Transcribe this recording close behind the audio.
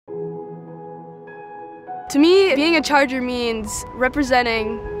To me, being a Charger means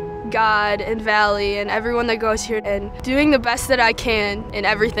representing God and Valley and everyone that goes here and doing the best that I can in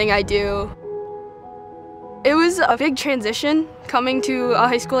everything I do. It was a big transition coming to a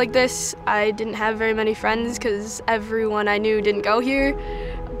high school like this. I didn't have very many friends because everyone I knew didn't go here.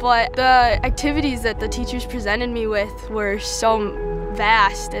 But the activities that the teachers presented me with were so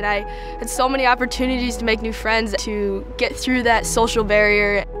vast, and I had so many opportunities to make new friends, to get through that social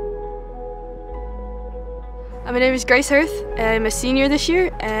barrier. My name is Grace Hirth, and I'm a senior this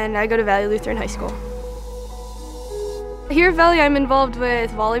year, and I go to Vally Lutheran High School. Here at Vally, I'm involved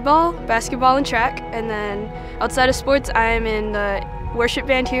with volleyball, basketball, and track, and then outside of sports, I'm in the worship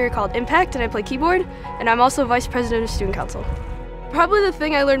band here called Impact, and I play keyboard, and I'm also vice president of student council. Probably the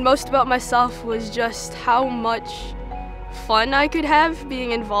thing I learned most about myself was just how much fun I could have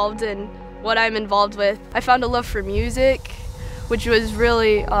being involved in what I'm involved with. I found a love for music, which was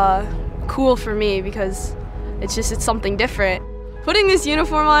really cool for me because it's something different. Putting this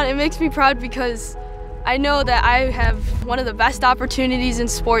uniform on, it makes me proud because I know that I have one of the best opportunities in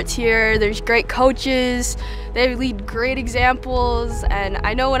sports here. There's great coaches, they lead great examples, and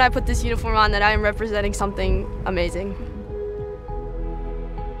I know when I put this uniform on that I am representing something amazing.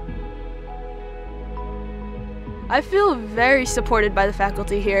 I feel very supported by the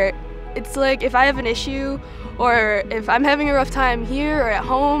faculty here. It's like if I have an issue or if I'm having a rough time here or at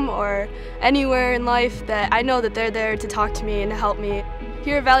home or anywhere in life, that I know that they're there to talk to me and to help me.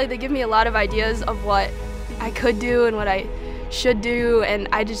 Here at Valley, they give me a lot of ideas of what I could do and what I should do, and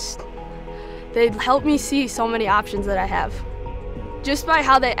they help me see so many options that I have. Just by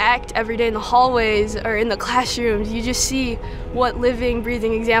how they act every day in the hallways or in the classrooms, you just see what living,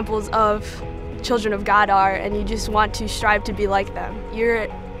 breathing examples of children of God are, and you just want to strive to be like them. You're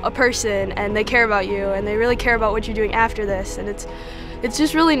a person and they care about you and they really care about what you're doing after this, and it's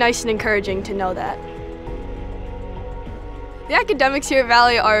just really nice and encouraging to know that. The academics here at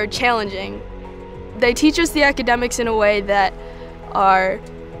Valley are challenging. They teach us the academics in a way that are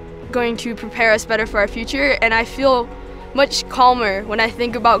going to prepare us better for our future, and I feel much calmer when I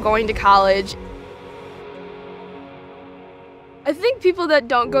think about going to college. I think people that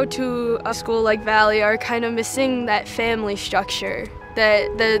don't go to a school like Valley are kind of missing that family structure,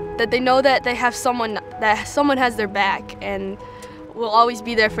 that they know that they have someone has their back and will always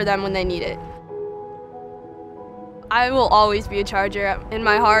be there for them when they need it. I will always be a Charger. In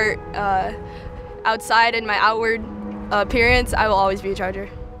my heart, outside and my outward appearance, I will always be a Charger.